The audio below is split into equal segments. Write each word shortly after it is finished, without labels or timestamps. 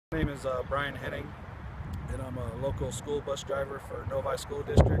My name is Brian Henning, and I'm a local school bus driver for Novi School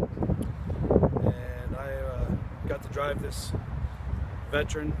District. And I got to drive this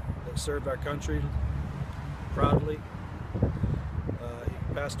veteran that served our country proudly.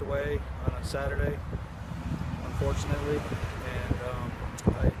 He passed away on a Saturday, unfortunately,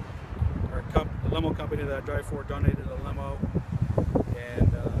 and the limo company that I drive for donated a limo,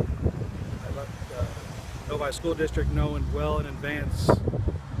 and I let Novi School District know well in advance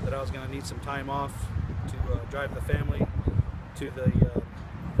that I was going to need some time off to drive the family to the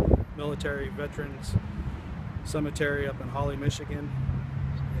military veterans cemetery up in Holly, Michigan,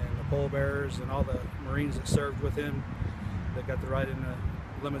 and the pole bearers and all the Marines that served with him that got to ride in a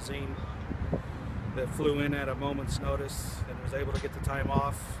limousine that flew in at a moment's notice and was able to get the time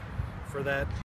off for that.